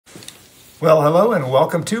Well, hello and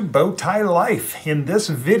welcome to Bowtie Life. In this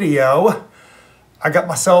video, I got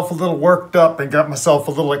myself a little worked up and got myself a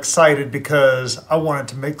little excited because I wanted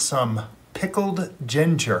to make some pickled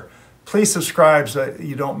ginger. Please subscribe so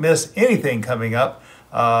you don't miss anything coming up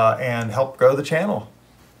and help grow the channel.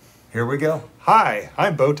 Here we go. Hi,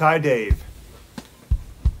 I'm Bowtie Dave.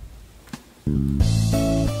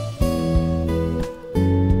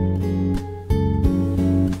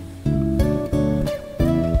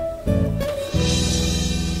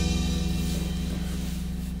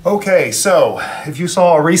 Okay, so if you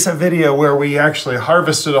saw a recent video where we actually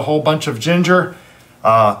harvested a whole bunch of ginger,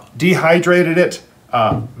 dehydrated it,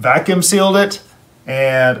 vacuum sealed it,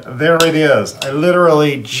 and there it is. I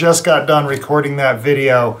literally just got done recording that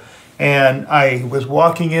video and I was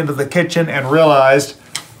walking into the kitchen and realized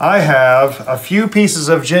I have a few pieces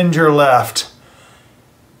of ginger left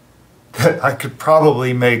that I could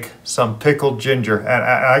probably make some pickled ginger. And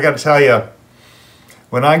I got to tell you,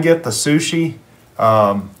 when I get the sushi,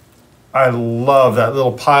 I love that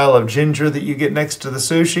little pile of ginger that you get next to the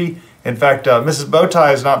sushi. In fact, Mrs.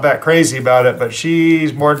 Bowtie is not that crazy about it, but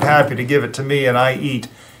she's more than happy to give it to me and I eat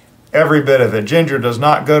every bit of it. Ginger does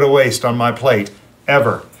not go to waste on my plate,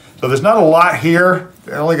 ever. So there's not a lot here.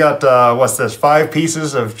 I only got, what's this, 5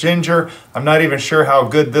 pieces of ginger. I'm not even sure how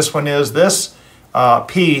good this one is. This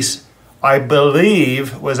piece, I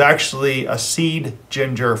believe, was actually a seed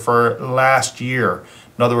ginger for last year.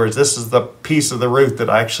 In other words, this is the piece of the root that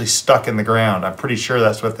I actually stuck in the ground. I'm pretty sure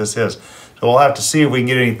that's what this is. So we'll have to see if we can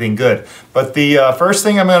get anything good. But the first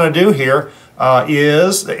thing I'm going to do here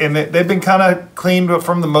is, and they've been kind of cleaned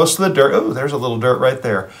from most of the dirt. Oh, there's a little dirt right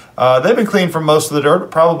there. They've been cleaned from most of the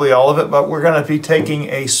dirt, probably all of it, but we're going to be taking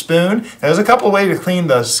a spoon. There's a couple of ways to clean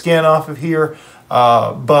the skin off of here,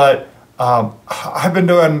 but I've been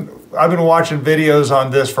watching videos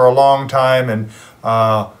on this for a long time, and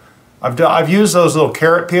I've used those little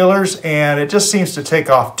carrot peelers and it just seems to take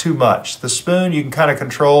off too much. The spoon you can kind of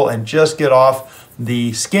control and just get off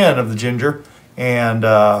the skin of the ginger and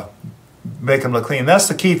make them look clean. That's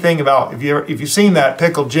the key thing about, if you've seen that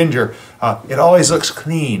pickled ginger, it always looks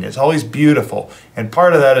clean. It's always beautiful. And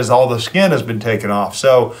part of that is all the skin has been taken off.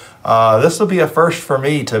 So this will be a first for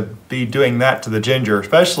me to be doing that to the ginger,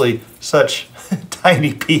 especially such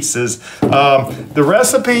tiny pieces. The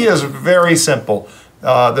recipe is very simple.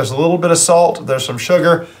 There's a little bit of salt, there's some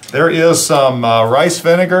sugar, there is some rice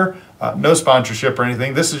vinegar, no sponsorship or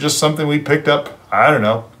anything. This is just something we picked up, I don't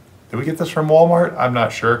know, did we get this from Walmart? I'm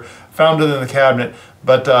not sure. Found it in the cabinet.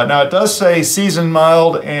 But now it does say seasoned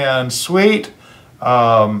mild and sweet.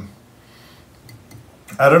 I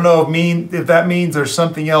don't know if that means there's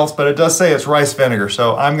something else, but it does say it's rice vinegar,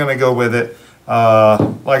 so I'm going to go with it.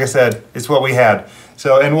 Like I said, it's what we had.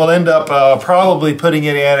 So, and we'll end up probably putting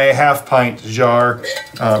it in a half-pint jar,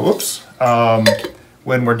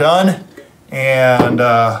 when we're done, and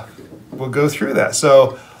we'll go through that.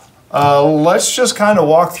 So let's just kind of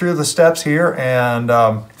walk through the steps here and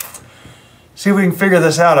see if we can figure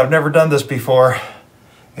this out. I've never done this before,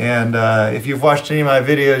 and if you've watched any of my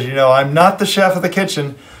videos, you know I'm not the chef of the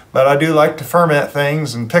kitchen, but I do like to ferment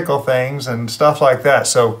things and pickle things and stuff like that.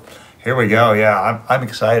 So here we go. Yeah, I'm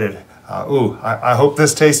excited. I hope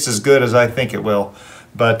this tastes as good as I think it will.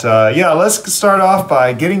 But yeah, let's start off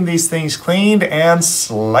by getting these things cleaned and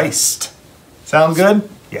sliced. Sound good?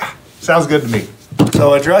 Yeah, sounds good to me.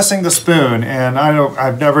 So addressing the spoon, and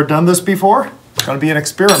I've never done this before. It's going to be an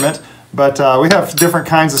experiment, but we have different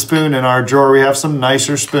kinds of spoon in our drawer. We have some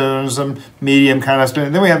nicer spoons, some medium kind of spoon,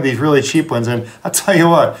 and then we have these really cheap ones. And I'll tell you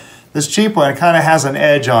what, this cheap one kind of has an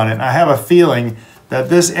edge on it. And I have a feeling that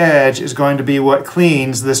this edge is going to be what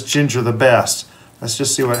cleans this ginger the best. Let's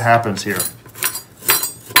just see what happens here.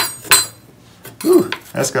 Ooh,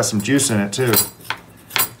 that's got some juice in it too.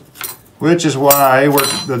 Which is why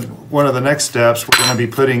one of the next steps, we're going to be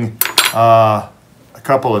putting a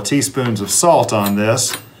couple of teaspoons of salt on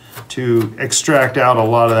this to extract out a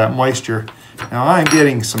lot of that moisture. Now I'm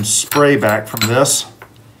getting some spray back from this,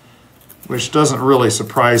 which doesn't really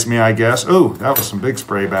surprise me, I guess. Ooh, that was some big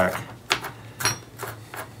spray back.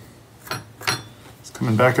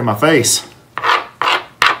 Coming back in my face.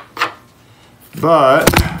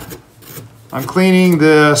 But I'm cleaning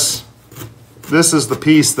this. This is the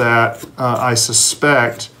piece that I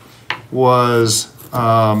suspect was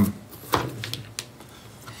the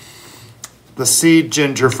seed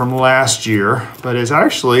ginger from last year, but it's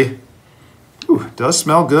actually, it does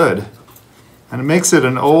smell good. And it makes it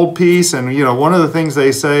an old piece, and you know, one of the things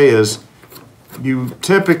they say is you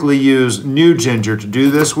typically use new ginger to do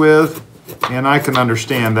this with, and I can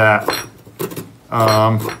understand that.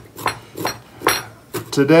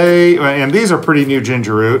 Today, and these are pretty new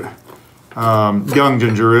ginger root, young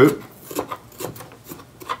ginger root.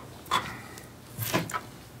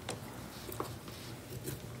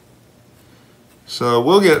 So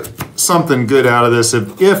we'll get something good out of this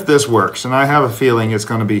if this works, and I have a feeling it's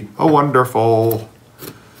going to be wonderful.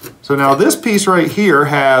 So now this piece right here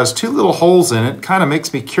has 2 little holes in it. Kind of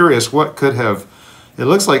makes me curious what could have, it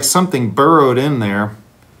looks like something burrowed in there,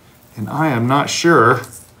 and I am not sure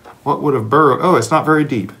what would have burrowed. Oh, it's not very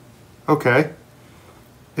deep. Okay.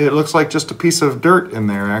 It looks like just a piece of dirt in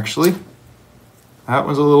there, actually. That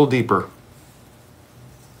one's a little deeper.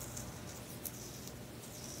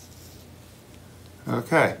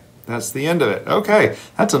 Okay, that's the end of it. Okay,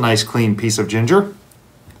 that's a nice clean piece of ginger.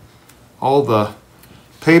 All the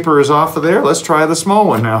paper is off of there. Let's try the small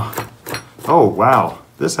one now. Oh, wow.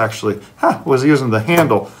 This actually was using the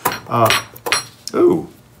handle. Ooh.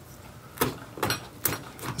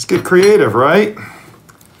 Let's get creative, right?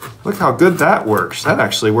 Look how good that works. That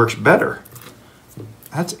actually works better.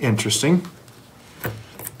 That's interesting.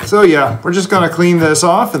 So yeah, we're just going to clean this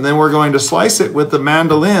off, and then we're going to slice it with the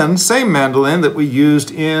mandoline, same mandoline that we used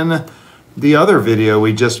in the other video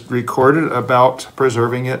we just recorded about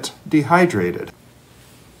preserving it dehydrated.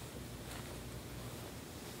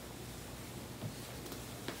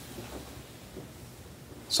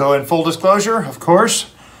 So in full disclosure, of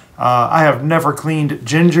course, I have never cleaned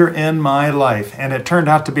ginger in my life, and it turned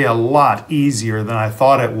out to be a lot easier than I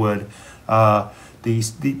thought it would.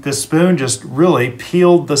 The spoon just really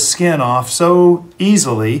peeled the skin off so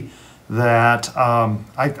easily that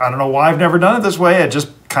I don't know why I've never done it this way. I just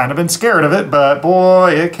kind of been scared of it, but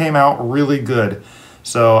boy, it came out really good.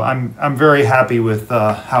 So I'm very happy with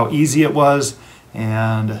how easy it was,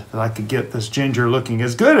 and that I could get this ginger looking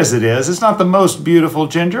as good as it is. It's not the most beautiful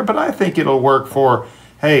ginger, but I think it'll work for,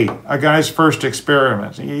 hey, a guy's first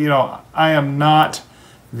experiment. You know, I am not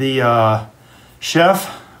the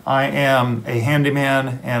chef. I am a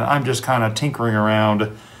handyman, and I'm just kind of tinkering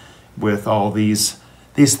around with all these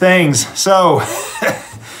things. So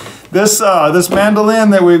this mandoline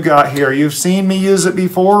that we've got here, you've seen me use it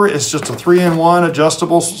before. It's just a 3-in-1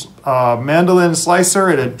 adjustable mandoline slicer.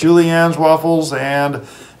 It at Julienne's Waffles and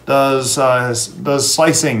does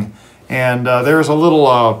slicing. And there's a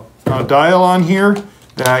little dial on here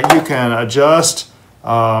that you can adjust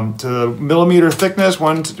to millimeter thickness,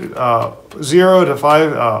 0 to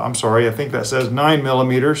 5, I'm sorry, I think that says 9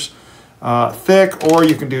 millimeters thick, or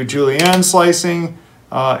you can do julienne slicing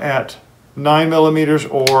at 9 millimeters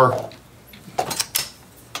or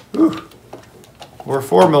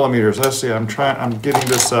 4 millimeters. Let's see, I'm getting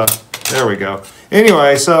this, there we go.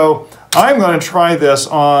 Anyway, so I'm going to try this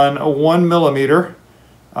on a 1 millimeter.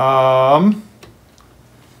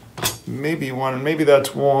 Maybe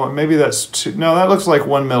that's 1, maybe that's 2. No, that looks like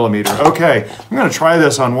 1 millimeter. Okay, I'm going to try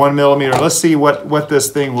this on 1 millimeter. Let's see what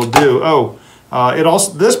this thing will do. Oh,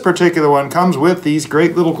 this particular one comes with these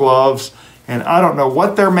great little gloves, and I don't know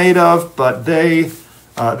what they're made of, but they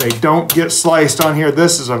don't get sliced on here.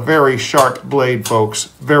 This is a very sharp blade, folks.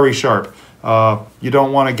 Very sharp. You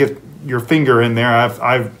don't want to get your finger in there.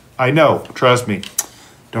 I know. Trust me.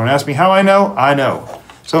 Don't ask me how I know. I know.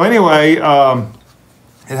 So anyway.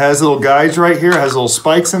 It has little guides right here. It has little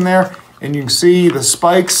spikes in there, and you can see the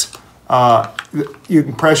spikes. You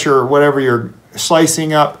can pressure whatever you're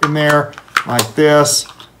slicing up in there like this.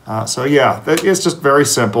 So yeah, it's just very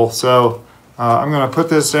simple. So I'm going to put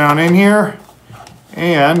this down in here,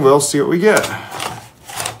 and we'll see what we get.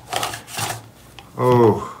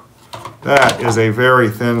 Oh, that is a very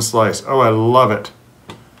thin slice. Oh, I love it.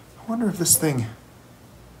 I wonder if this thing...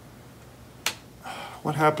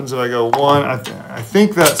 What happens if I go 1? I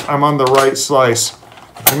think that's, I'm on the right slice.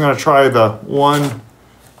 I'm going to try the 1.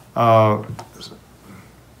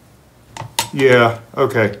 Yeah,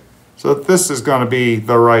 okay. So this is going to be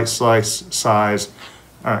the right slice size.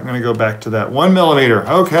 All right, I'm going to go back to that 1 millimeter.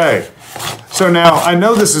 Okay. So now I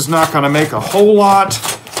know this is not going to make a whole lot,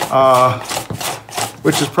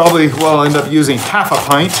 which is probably, well, I'll end up using half a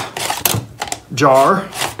pint jar.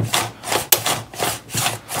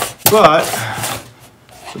 But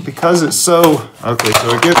because it's so, okay,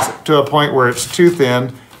 so it gets to a point where it's too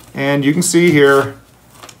thin, and you can see here,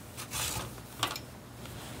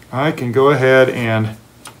 I can go ahead and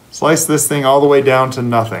slice this thing all the way down to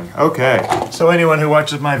nothing. Okay, so anyone who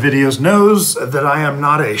watches my videos knows that I am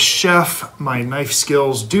not a chef. My knife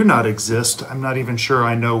skills do not exist. I'm not even sure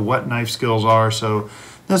I know what knife skills are, so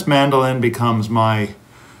this mandoline becomes my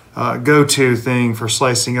go-to thing for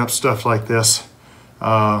slicing up stuff like this.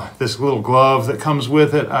 This little glove that comes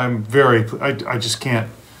with it, I just can't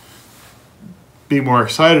be more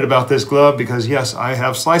excited about this glove because yes, I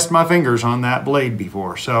have sliced my fingers on that blade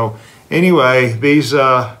before. So anyway, these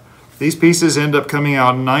these pieces end up coming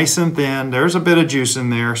out nice and thin. There's a bit of juice in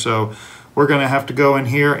there, so we're going to have to go in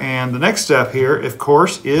here, and the next step here, of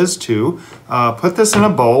course, is to put this in a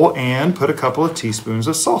bowl and put a couple of teaspoons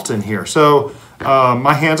of salt in here. So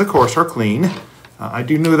my hands, of course, are clean. I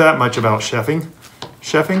do know that much about chefing,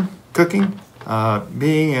 cooking,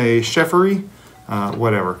 being a chefery,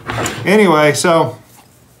 whatever. Anyway, so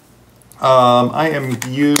I am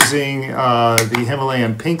using the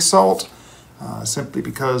Himalayan pink salt simply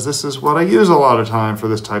because this is what I use a lot of time for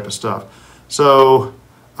this type of stuff. So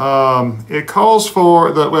it calls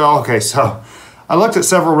for the, well, okay, so I looked at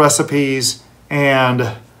several recipes,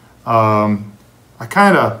 and I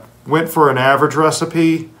kind of went for an average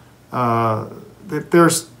recipe.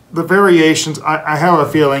 There's the variations. I have a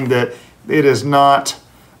feeling that it is not,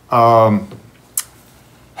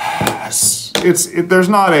 there's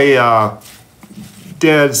not a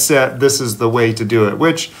dead set, this is the way to do it,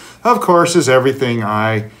 which of course is everything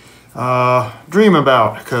I dream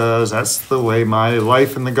about, because that's the way my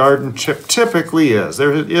life in the garden typically is.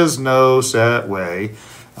 There is no set way.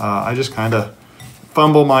 I just kind of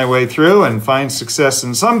fumble my way through and find success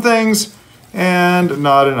in some things and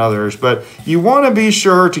not in others. But you want to be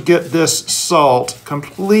sure to get this salt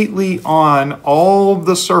completely on all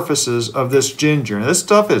the surfaces of this ginger. Now, this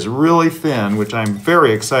stuff is really thin, which I'm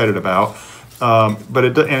very excited about. So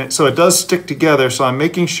it does stick together, so I'm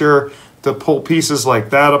making sure to pull pieces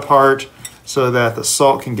like that apart so that the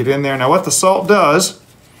salt can get in there. Now what the salt does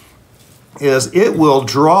is it will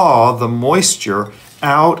draw the moisture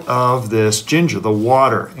out of this ginger, the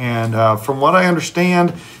water. And from what I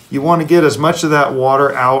understand, you want to get as much of that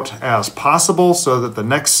water out as possible so that the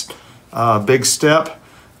next big step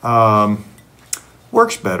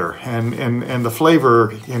works better, and the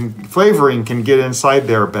flavoring can get inside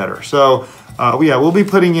there better. So yeah, we'll be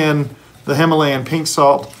putting in the Himalayan pink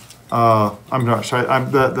salt. The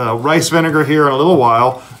rice vinegar here in a little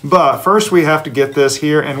while, but first we have to get this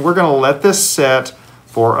here, and we're going to let this set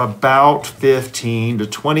for about 15 to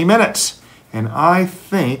 20 minutes. And I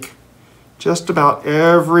think just about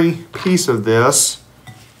every piece of this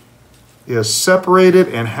is separated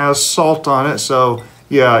and has salt on it. So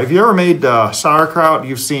yeah, if you ever made sauerkraut,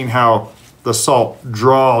 you've seen how the salt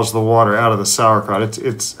draws the water out of the sauerkraut.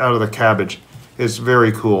 It's out of the cabbage. It's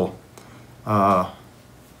very cool.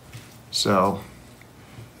 So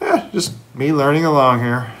yeah, just me learning along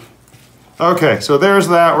here. Okay, so there's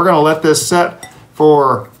that. We're going to let this set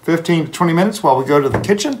for 15 to 20 minutes while we go to the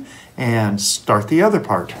kitchen and start the other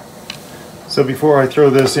part. So before I throw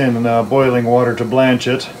this in boiling water to blanch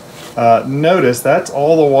it, notice that's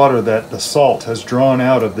all the water that the salt has drawn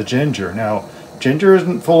out of the ginger. Now, ginger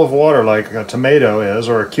isn't full of water like a tomato is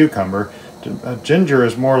or a cucumber. Ginger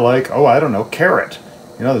is more like, oh, I don't know, carrot.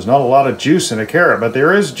 You know, there's not a lot of juice in a carrot, but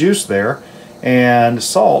there is juice there, and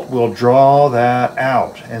salt will draw that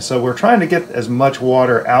out. And so we're trying to get as much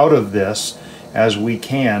water out of this as we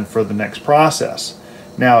can for the next process.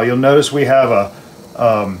 Now, you'll notice we have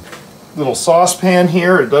a little saucepan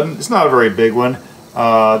here. It's not a very big one,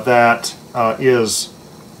 that is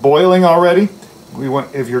boiling already.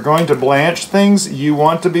 If you're going to blanch things, you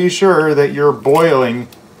want to be sure that your boiling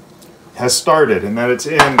has started and that it's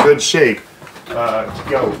in good shape to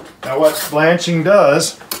go. Now what blanching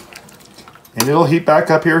does, and it'll heat back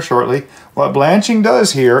up here shortly, what blanching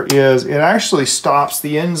does here is it actually stops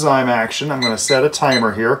the enzyme action. I'm going to set a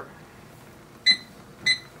timer here.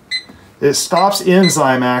 It stops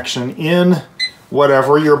enzyme action in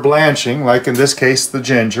whatever you're blanching, like in this case the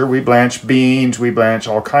ginger. We blanch beans, we blanch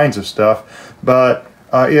all kinds of stuff, but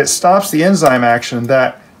it stops the enzyme action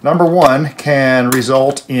that, number one, can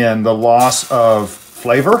result in the loss of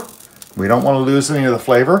flavor. We don't want to lose any of the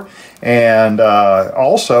flavor, and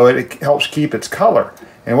also it helps keep its color.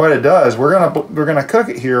 And what it does, we're gonna cook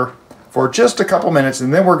it here for just a couple minutes,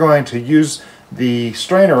 and then we're going to use the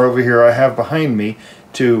strainer over here I have behind me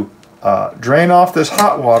to drain off this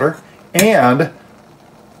hot water and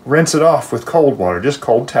rinse it off with cold water, just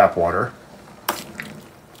cold tap water.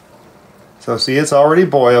 So see, it's already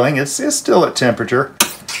boiling. It's still at temperature,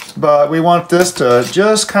 but we want this to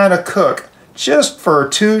just kind of cook just for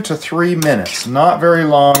 2 to 3 minutes, not very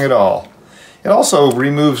long at all. It also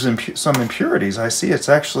removes some impurities. I see it's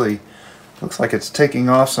actually, looks like it's taking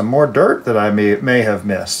off some more dirt that I may have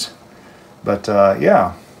missed. But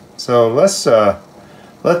yeah, so let's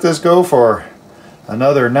let this go for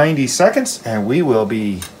another 90 seconds, and we will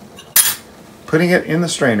be putting it in the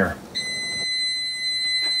strainer.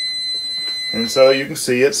 And so you can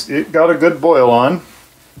see it got a good boil on.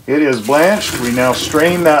 It is blanched. We now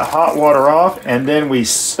strain that hot water off, and then we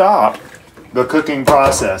stop the cooking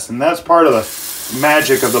process. And that's part of the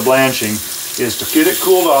magic of the blanching, is to get it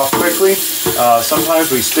cooled off quickly.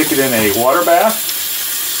 Sometimes we stick it in a water bath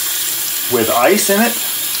with ice in it.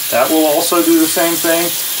 That will also do the same thing.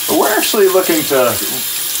 But we're actually looking to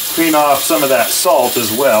clean off some of that salt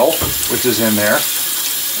as well, which is in there,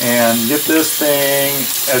 and get this thing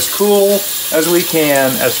as cool as we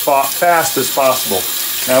can, as fast as possible.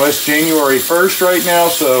 Now it's January 1st right now,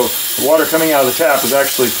 so the water coming out of the tap is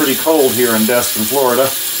actually pretty cold here in Destin, Florida.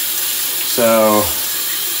 So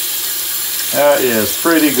that is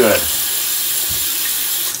pretty good.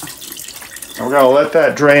 And we're going to let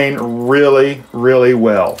that drain really, really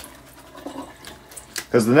well.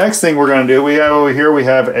 Because the next thing we're going to do, we have over here, we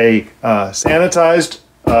have a sanitized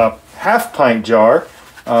half pint jar.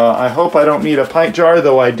 I hope I don't need a pint jar,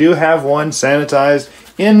 though I do have one sanitized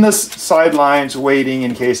in the sidelines waiting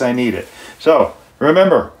in case I need it. So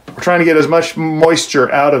remember, we're trying to get as much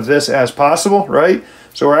moisture out of this as possible, right?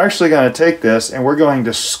 So we're actually going to take this and we're going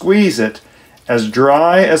to squeeze it as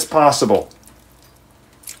dry as possible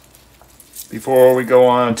before we go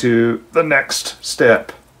on to the next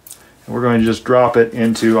step. And we're going to just drop it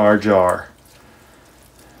into our jar.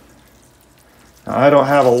 Now, I don't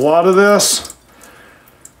have a lot of this,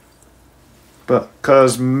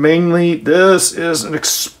 because mainly this is an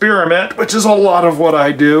experiment, which is a lot of what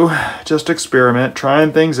I do. Just experiment,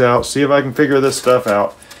 trying things out, see if I can figure this stuff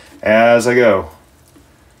out as I go.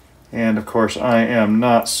 And of course I am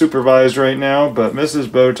not supervised right now, but Mrs.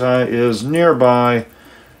 Bowtie is nearby in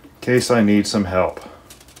case I need some help.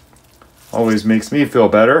 Always makes me feel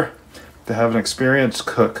better to have an experienced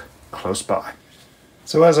cook close by.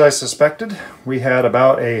 So as I suspected, we had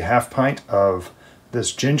about a half pint of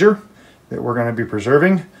this ginger that we're going to be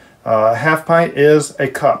preserving. A half pint is a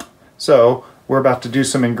cup. So we're about to do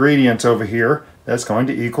some ingredients over here that's going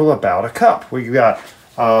to equal about a cup. We've got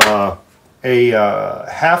half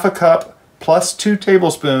a cup plus 2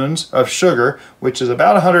 tablespoons of sugar, which is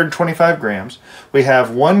about 125 grams. We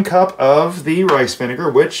have 1 cup of the rice vinegar,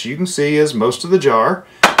 which you can see is most of the jar.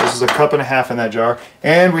 This is a cup and a half in that jar.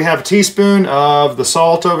 And we have a teaspoon of the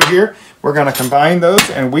salt over here. We're going to combine those,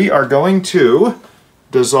 and we are going to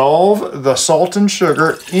dissolve the salt and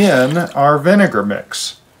sugar in our vinegar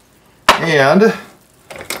mix. And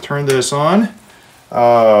turn this on.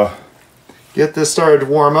 Get this started to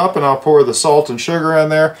warm up, and I'll pour the salt and sugar in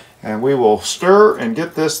there, and we will stir and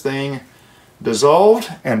get this thing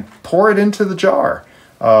dissolved and pour it into the jar.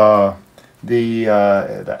 And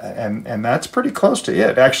that's pretty close to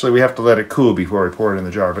it. Actually, we have to let it cool before we pour it in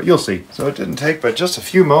the jar, but you'll see. So it didn't take but just a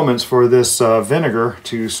few moments for this vinegar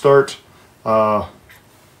to start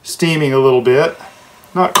steaming a little bit.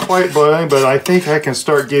 Not quite boiling, but I think I can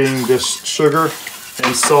start getting this sugar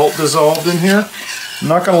and salt dissolved in here. I'm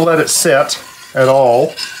not going to let it set at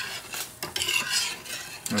all.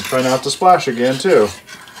 And try not to splash again too.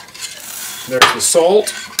 There's the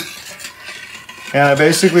salt. And I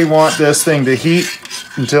basically want this thing to heat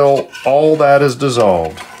until all that is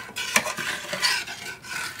dissolved.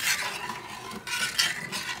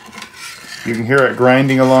 You can hear it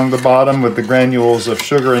grinding along the bottom with the granules of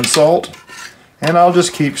sugar and salt. And I'll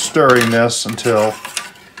just keep stirring this until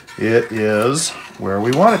it is where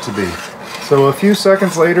we want it to be. So a few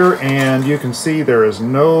seconds later, and you can see there is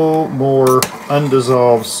no more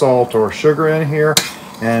undissolved salt or sugar in here.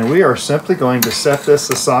 And we are simply going to set this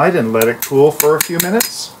aside and let it cool for a few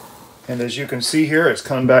minutes. And as you can see here, it's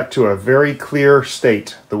come back to a very clear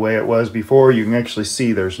state the way it was before. You can actually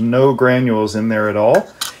see there's no granules in there at all.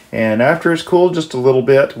 And after it's cooled just a little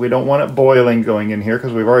bit, we don't want it boiling going in here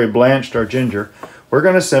because we've already blanched our ginger. We're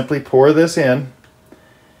going to simply pour this in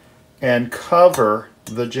and cover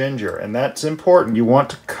the ginger. And that's important. You want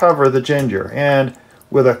to cover the ginger. And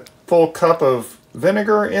with a full cup of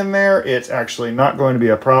vinegar in there, it's actually not going to be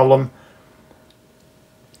a problem.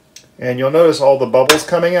 And you'll notice all the bubbles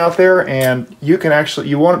coming out there, and you can actually,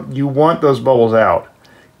 you want those bubbles out.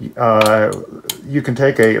 You can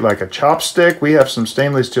take like a chopstick. We have some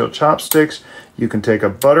stainless steel chopsticks. You can take a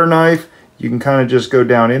butter knife. You can kind of just go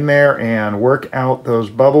down in there and work out those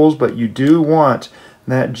bubbles, but you do want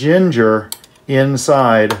that ginger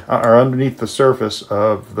inside or underneath the surface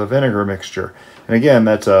of the vinegar mixture. And again,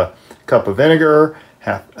 that's a cup of vinegar,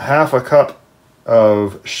 half a cup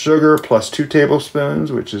of sugar plus 2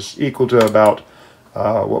 tablespoons, which is equal to about,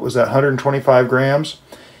 what was that, 125 grams.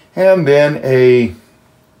 And then a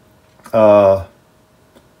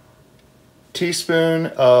teaspoon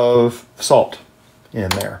of salt in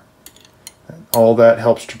there. All that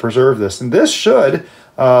helps to preserve this. And this should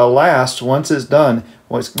last, once it's done,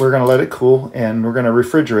 we're going to let it cool and we're going to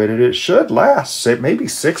refrigerate it. It should last, say, maybe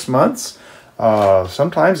 6 months.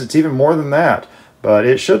 Sometimes it's even more than that. but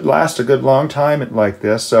it should last a good long time like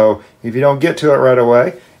this. So if you don't get to it right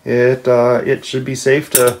away, it should be safe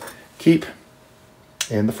to keep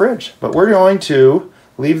in the fridge. But we're going to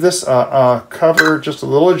leave this cover just a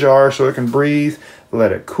little ajar so it can breathe,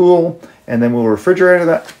 let it cool, and then we'll refrigerate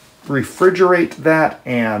that,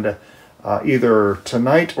 and either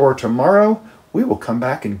tonight or tomorrow we will come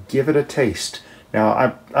back and give it a taste.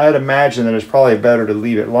 Now I'd imagine that it's probably better to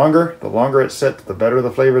leave it longer. The longer it sits, the better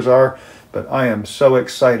the flavors are, but I am so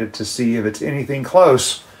excited to see if it's anything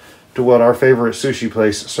close to what our favorite sushi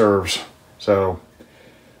place serves. So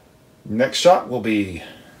next shot will be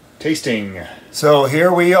tasting. So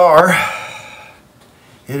here we are.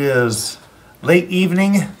 It is late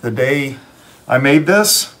evening, the day I made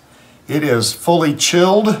this. It is fully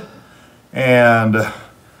chilled, and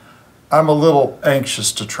I'm a little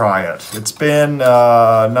anxious to try it. It's been 8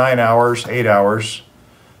 hours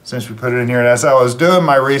since we put it in here. And as I was doing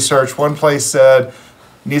my research, one place said it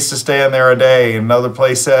needs to stay in there a day. Another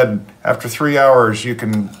place said after 3 hours you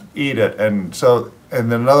can eat it. And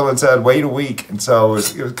then another one said wait a week. And so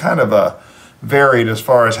it was kind of varied as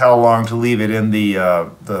far as how long to leave it in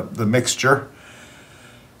the mixture.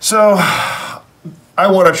 So I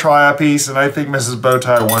want to try a piece, and I think Mrs.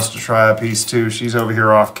 Bowtie wants to try a piece too. She's over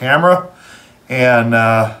here off camera, and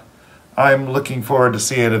I'm looking forward to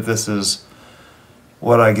seeing if this is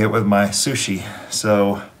what I get with my sushi.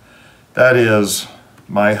 So that is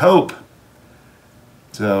my hope.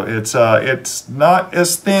 So it's not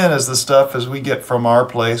as thin as the stuff as we get from our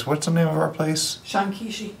place. What's the name of our place?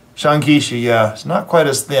 Shankishi. Shankishi, yeah. It's not quite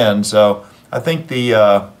as thin, so I think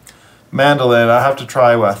the mandoline, I'll have to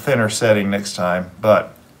try a thinner setting next time,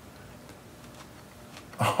 but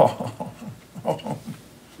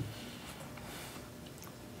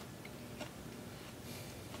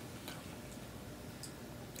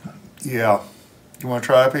yeah. You want to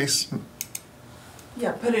try a piece?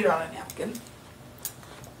 Yeah, put it on a napkin.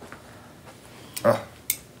 Oh.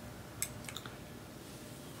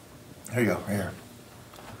 Here you go, right here.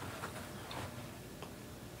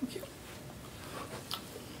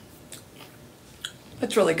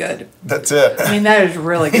 That's really good. That's it. I mean, that is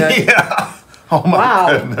really good. Yeah. Oh my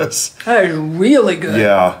goodness. That is really good.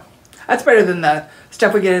 Yeah. That's better than the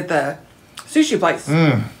stuff we get at the sushi place.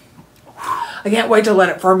 Mm. I can't wait to let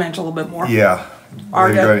it ferment a little bit more. Yeah. Or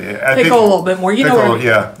to pickle a little bit more. You know.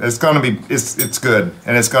 Yeah. It's gonna be. It's good,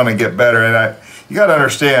 and it's gonna get better. And you got to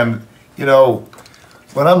understand. You know,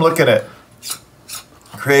 when I'm looking at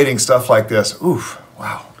creating stuff like this, oof,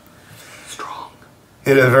 wow. Strong.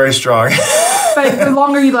 It is very strong. But the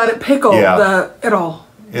longer you let it pickle, yeah,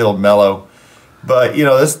 it'll mellow. But you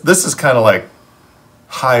know, this is kind of like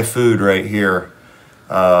high food right here.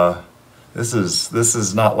 This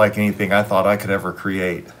is not like anything I thought I could ever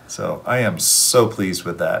create. So I am so pleased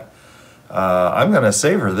with that. I'm gonna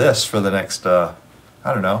savor this for the next I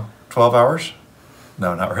don't know, 12 hours.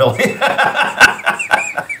 No, not really.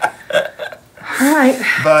 All right.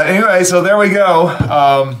 But anyway, so there we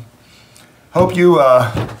go. Hope you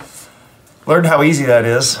learned how easy that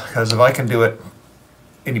is, because if I can do it,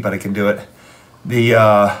 anybody can do it.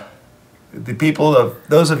 The people,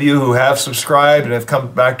 those of you who have subscribed and have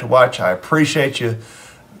come back to watch, I appreciate you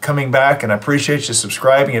coming back, and I appreciate you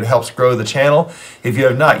subscribing. It helps grow the channel. If you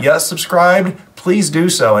have not yet subscribed, please do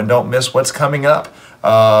so and don't miss what's coming up.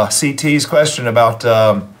 CT's question about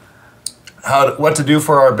what to do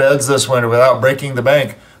for our beds this winter without breaking the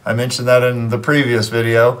bank. I mentioned that in the previous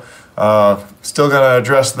video. Still going to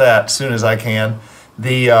address that as soon as I can.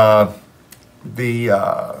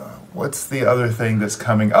 What's the other thing that's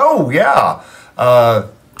coming? Oh, yeah.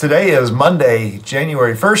 Today is Monday,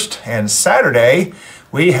 January 1st, and Saturday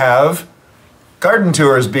we have garden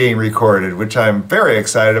tours being recorded, which I'm very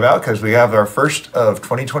excited about because we have our first of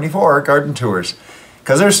 2024 garden tours.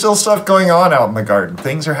 Because there's still stuff going on out in the garden.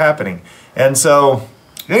 Things are happening. And so,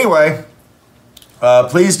 anyway,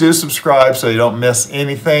 please do subscribe so you don't miss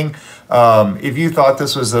anything. If you thought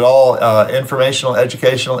this was at all informational,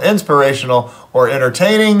 educational, inspirational, or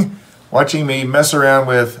entertaining, watching me mess around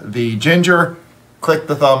with the ginger, click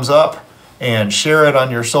the thumbs up and share it on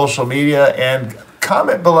your social media and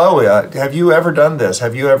comment below. Have you ever done this?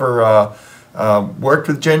 Have you ever worked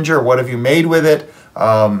with ginger? What have you made with it?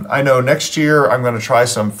 I know next year I'm going to try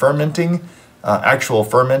some fermenting, actual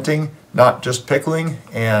fermenting, not just pickling,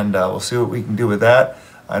 and we'll see what we can do with that.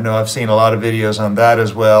 I know I've seen a lot of videos on that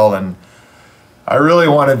as well, and I really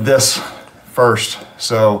wanted this first.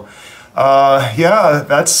 So yeah,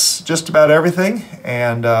 that's just about everything.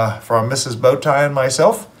 And from Mrs. Bowtie and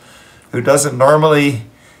myself, who doesn't normally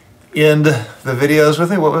end the videos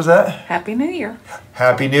with me, what was that? Happy New Year.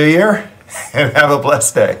 Happy New Year, and have a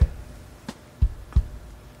blessed day.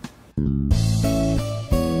 it.